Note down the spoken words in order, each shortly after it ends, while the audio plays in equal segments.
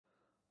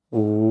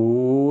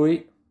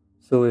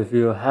So if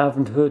you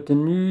haven't heard the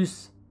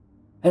news,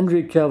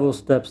 Henry Cavill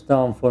steps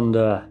down from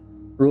the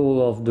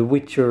role of The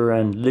Witcher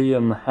and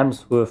Liam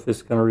Hemsworth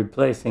is gonna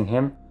replacing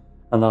him.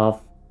 And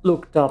I've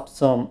looked up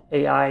some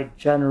AI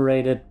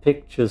generated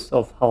pictures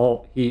of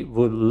how he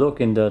would look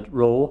in that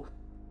role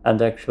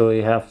and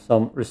actually have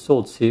some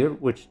results here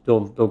which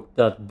don't look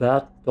that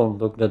bad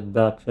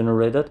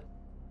generated.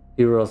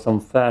 Here are some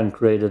fan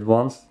created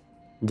ones.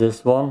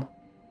 This one.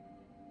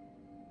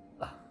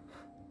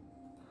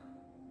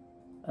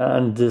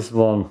 And this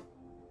one.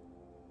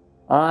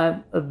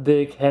 I'm a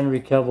big Henry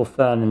Cavill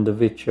fan in The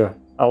Witcher.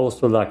 I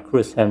also like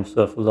Chris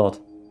Hemsworth a lot.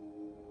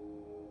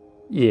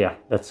 Yeah,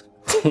 let's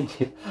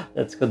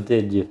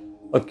continue.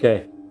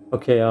 Okay,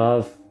 I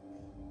have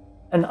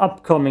an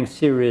upcoming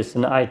series,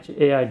 an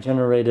AI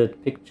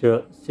generated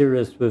picture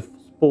series with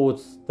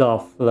sports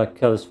stuff like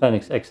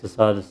calisthenics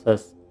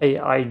exercises,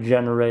 AI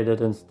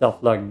generated and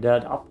stuff like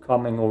that,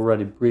 upcoming,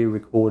 already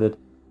pre-recorded.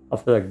 I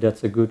feel like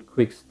that's a good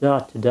quick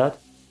start to that,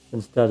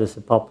 since that is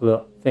a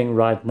popular thing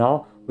right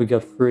now. We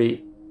got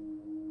 3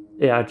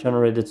 AI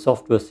generated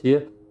softwares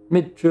here: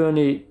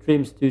 Midjourney,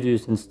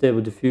 DreamStudio and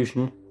Stable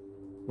Diffusion.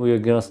 We are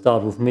gonna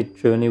start with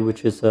Midjourney,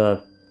 which is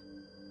a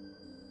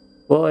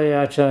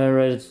AI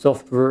generated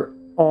software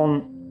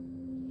on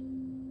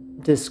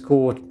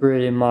Discord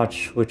pretty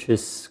much, which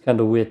is kind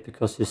of weird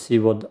because you see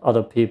what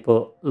other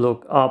people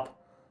look up,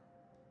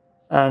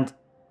 and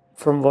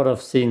from what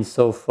I've seen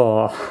so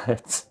far,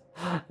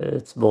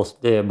 it's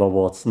mostly Emma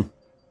Watson.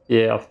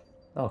 Yeah,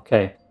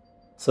 okay.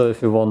 So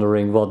if you're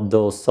wondering what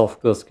those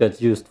softwares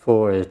get used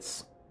for,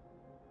 it's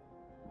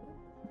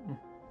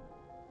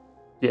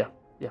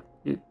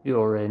you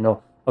already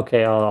know.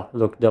 Okay, I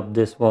looked up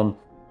this one.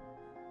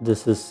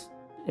 This is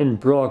in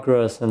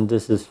progress and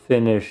this is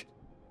finished.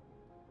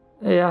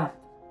 Yeah,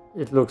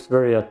 it looks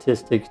very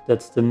artistic.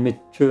 That's the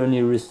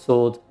Midjourney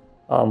result.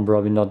 I'm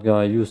probably not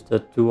gonna use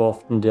that too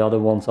often. The other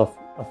ones I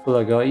feel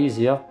like are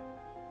easier.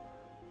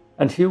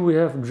 And here we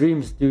have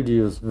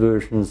DreamStudio's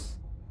versions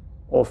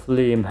of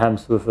Liam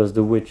Hemsworth as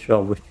the Witcher,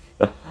 which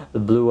the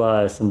blue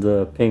eyes and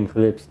the pink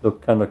lips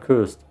look kind of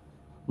cursed.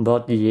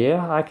 But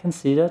yeah, I can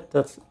see that.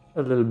 That's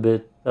a little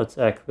bit, that's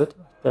accurate.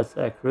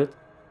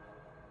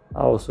 I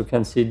also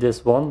can see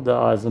this one, the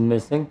eyes are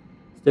missing.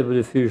 Stable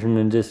Diffusion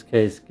in this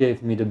case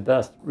gave me the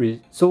best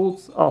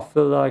results. I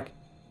feel like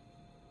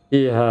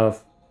you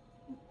have,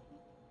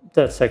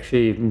 that's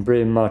actually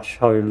pretty much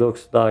how he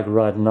looks like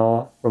right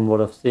now from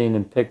what I've seen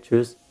in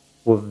pictures,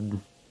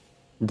 with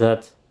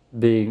that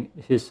being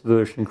his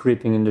version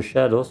creeping in the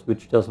shadows,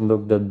 which doesn't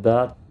look that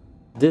bad.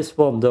 This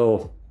one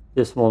though,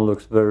 this one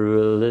looks very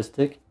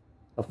realistic.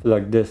 I feel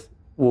like this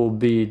will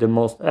be the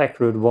most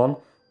accurate one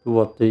to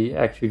what they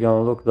actually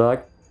gonna look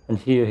like. And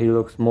here he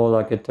looks more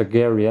like a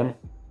Targaryen.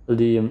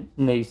 Liam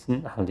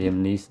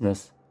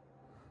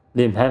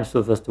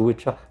Hemsworth as the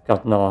Witcher.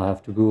 God, now I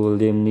have to Google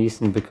Liam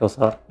Neeson because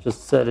I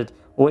just said it.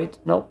 Wait,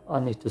 no, I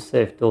need to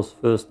save those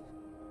first.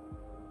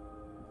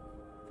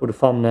 For the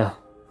thumbnail.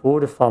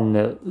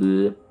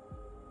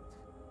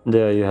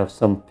 There you have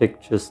some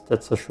pictures.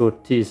 That's a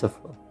short teaser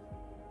for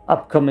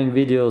upcoming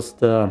videos.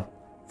 The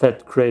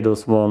Fat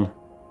Kratos one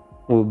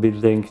will be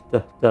linked.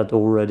 That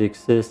already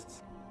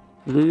exists.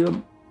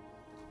 Liam.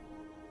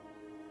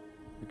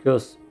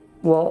 Because,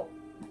 well,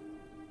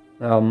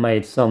 I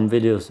made some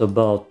videos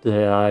about the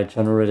AI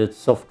generated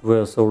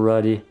softwares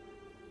already.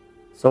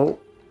 So,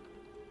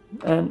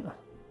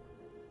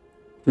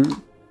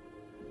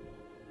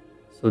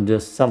 so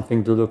there's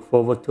something to look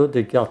forward to.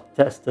 They got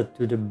tested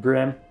to the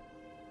brim.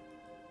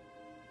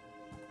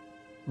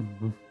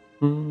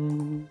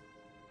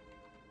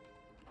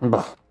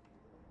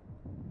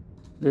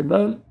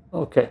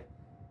 Okay.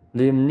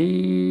 Liam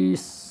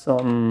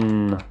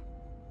Neeson.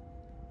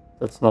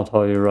 That's not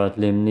how you write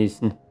Liam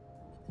Neeson.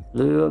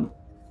 Liam.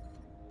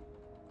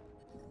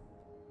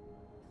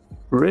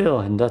 Real,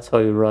 and that's how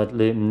you write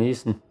Liam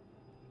Neeson.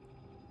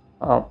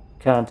 I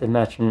can't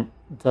imagine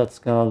that's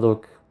gonna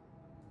look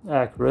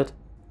accurate.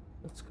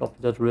 Let's copy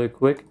that real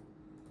quick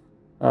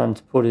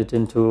and put it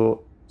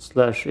into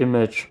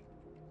 /image.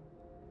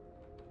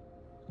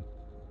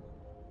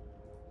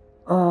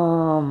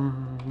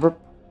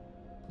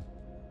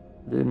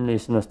 Liam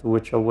Neeson as the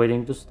Witcher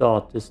waiting to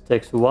start. This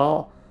takes a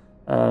while.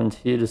 And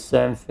here the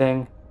same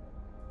thing.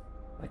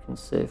 I can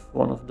save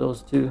one of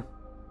those two.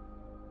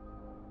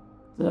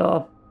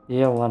 Yeah,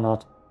 why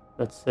not?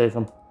 Let's save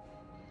them.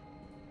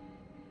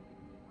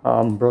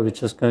 I'm probably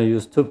just gonna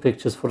use 2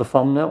 pictures for the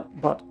thumbnail,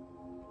 but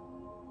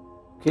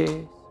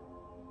okay.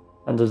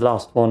 And the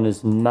last one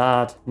is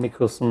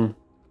Mikkelsen.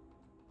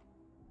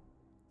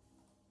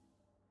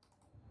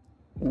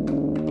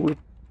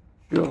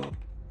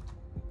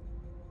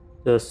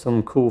 There's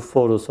some cool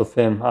photos of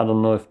him. I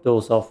don't know if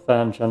those are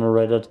fan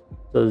generated.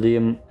 The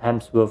Liam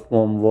Hemsworth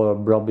one were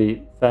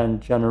probably fan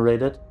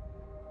generated.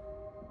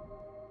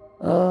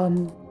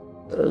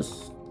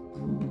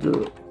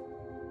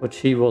 Which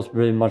he was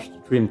very much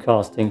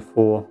dreamcasting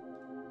for.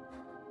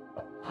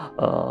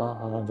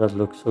 That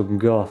looks so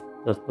goth.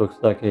 That looks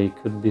like he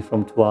could be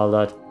from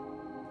Twilight.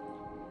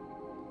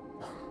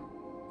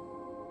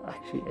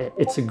 Actually,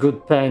 it's a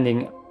good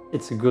painting.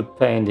 It's a good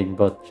painting,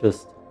 but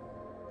just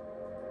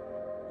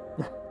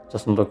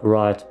doesn't look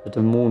right. With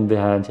the moon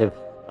behind him,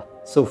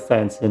 so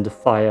fancy in the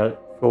fire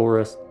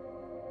forest.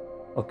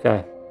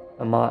 Okay,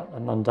 am I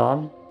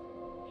done?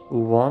 Who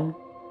won?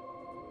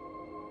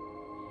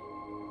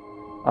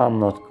 I'm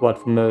not quite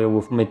familiar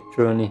with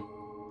Midjourney.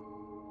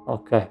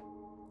 Okay,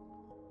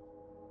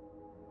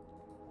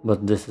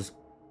 but this is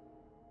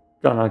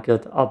gonna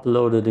get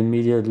uploaded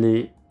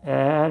immediately.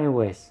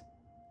 Anyways,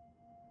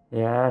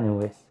 yeah.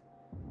 Anyways,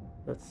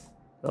 that's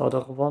the other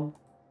one.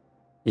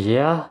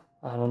 Yeah,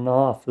 I don't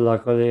know. I feel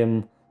like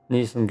Liam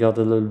Neeson got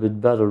a little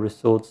bit better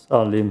results.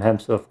 Oh, Liam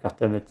Hemsworth,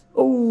 goddammit.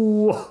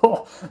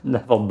 Oh,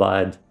 never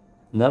mind.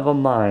 Never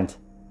mind.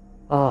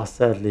 Ah,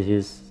 sadly,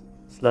 he's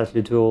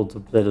slightly too old to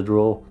play the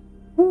role.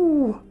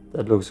 Ooh,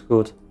 that looks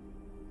good.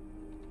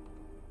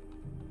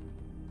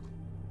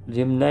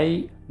 Liam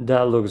Nay,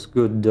 that looks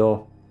good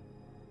though.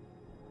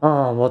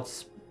 Ah,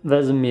 what's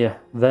Vesemir?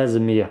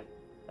 Vesemir.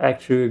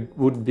 Actually,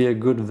 would be a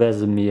good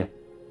Vesemir.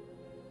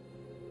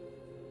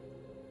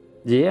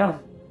 Yeah,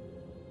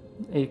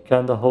 he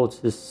kinda holds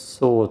his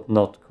sword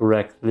not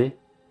correctly,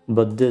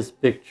 but this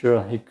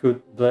picture he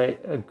could play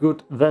a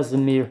good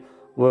Vesemir.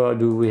 Where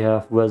do we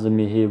have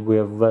Vesemir here? We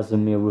have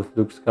Vesemir with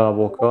Luke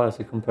Skywalker as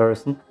a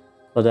comparison,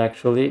 but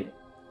actually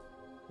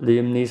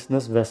Liam Neeson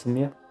is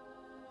Vesemir.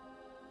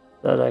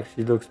 That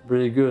actually looks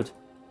pretty good.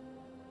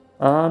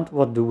 And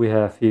what do we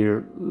have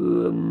here?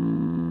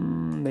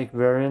 Make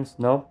variants?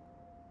 No.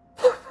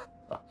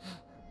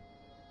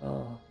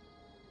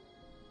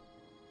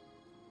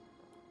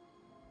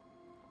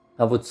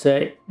 I would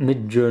say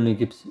Midjourney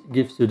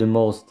gives you the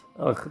most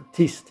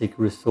artistic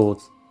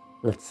results.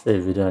 Let's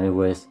save it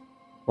anyways.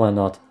 Why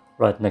not?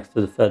 Right next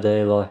to the Fed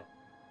Aloy.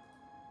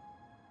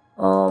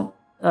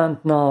 And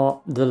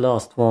now the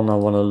last one I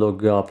wanna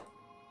look up.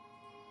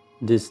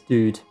 This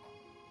dude.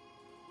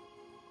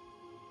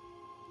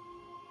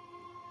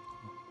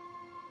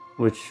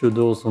 Which should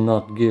also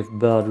not give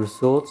bad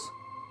results.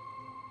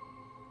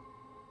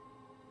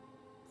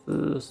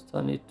 First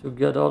I need to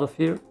get out of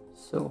here,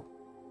 so.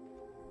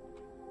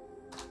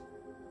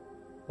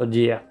 But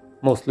yeah,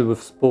 mostly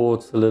with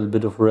sports, a little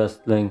bit of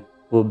wrestling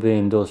will be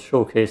in those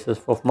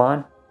showcases of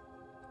mine.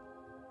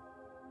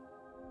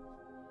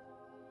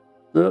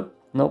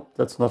 Nope,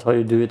 that's not how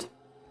you do it.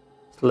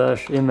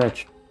 Slash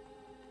image.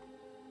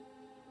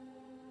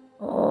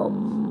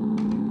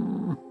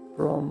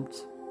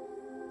 Prompt.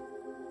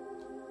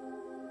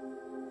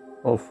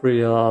 All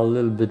three are a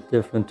little bit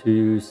different to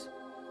use.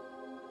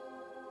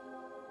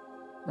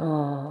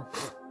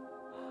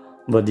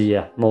 But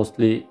yeah,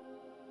 mostly.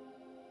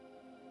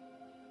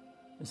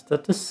 Is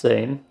that the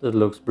same? That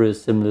looks pretty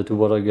similar to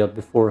what I got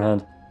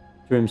beforehand.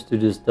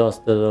 DreamStudio does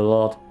that a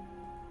lot.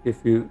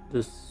 If you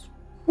this,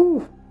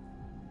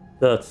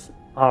 that's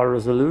high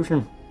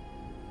resolution.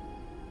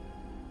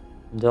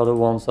 The other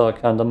ones are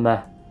kinda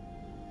meh.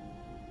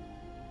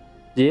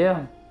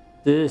 Yeah,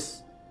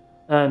 this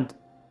and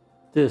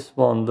this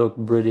one look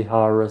pretty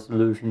high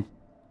resolution.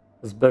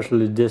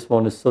 Especially this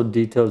one is so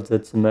detailed,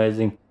 that's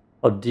amazing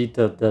how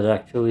detailed that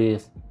actually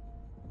is.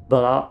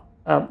 But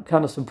I'm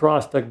kind of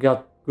surprised I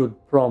got good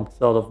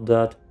prompts out of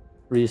that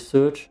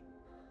research,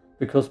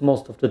 because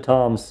most of the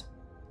times,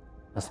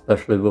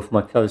 especially with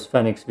my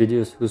calisthenics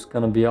videos who's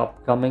gonna be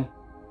upcoming,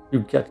 you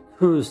get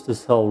cursed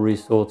as hell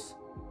results.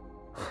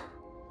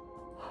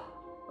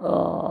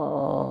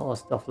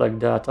 Stuff like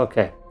that.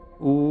 Okay.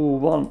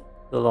 Ooh,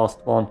 the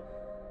last one.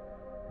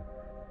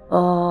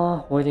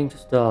 Waiting to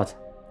start.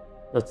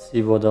 Let's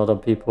see what other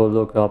people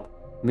look up.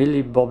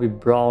 Millie Bobby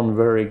Brown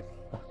wearing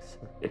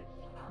luxury.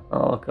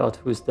 Oh god,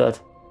 who's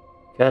that?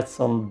 Cats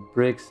on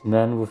bricks,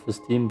 man with a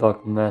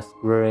steampunk mask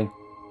wearing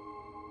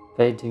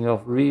painting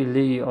of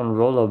really on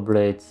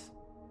rollerblades.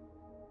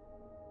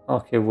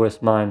 Okay,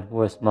 where's mine?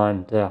 Where's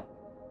mine? There.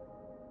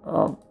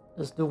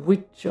 There's The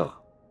Witcher.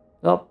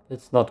 Oh,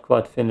 it's not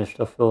quite finished,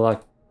 I feel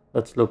like.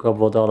 Let's look up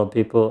what other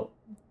people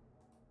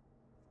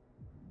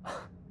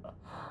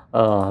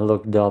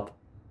looked up.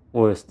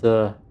 Where's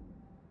the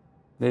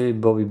Millie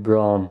Bobby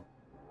Brown?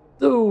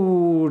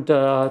 Ooh,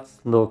 that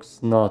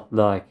looks not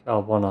like I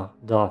wanna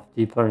dive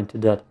deeper into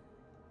that.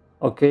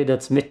 Okay,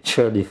 that's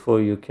Midjourney for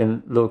you.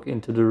 Can look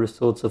into the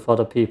results of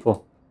other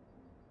people.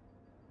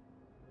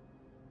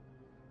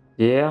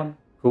 Yeah,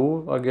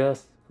 cool, I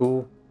guess.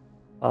 Cool.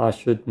 I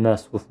should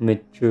mess with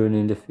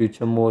Midjourney in the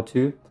future more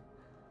too.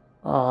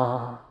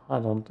 I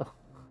don't know.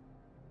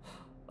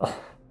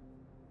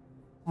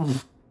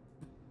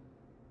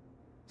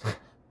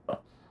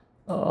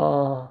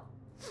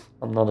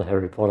 I'm not a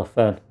Harry Potter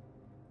fan.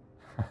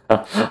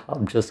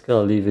 I'm just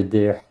gonna leave it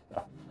there.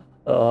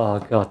 Oh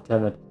god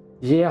damn it.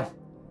 Yeah.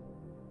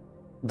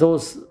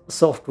 Those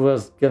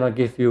softwares gonna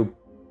give you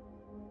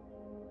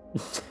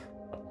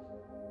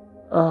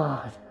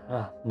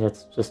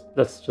let's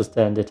just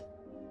end it.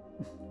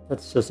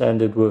 Let's just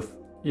end it with,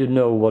 you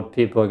know what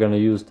people are gonna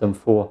use them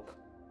for.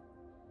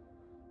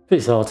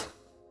 Peace out.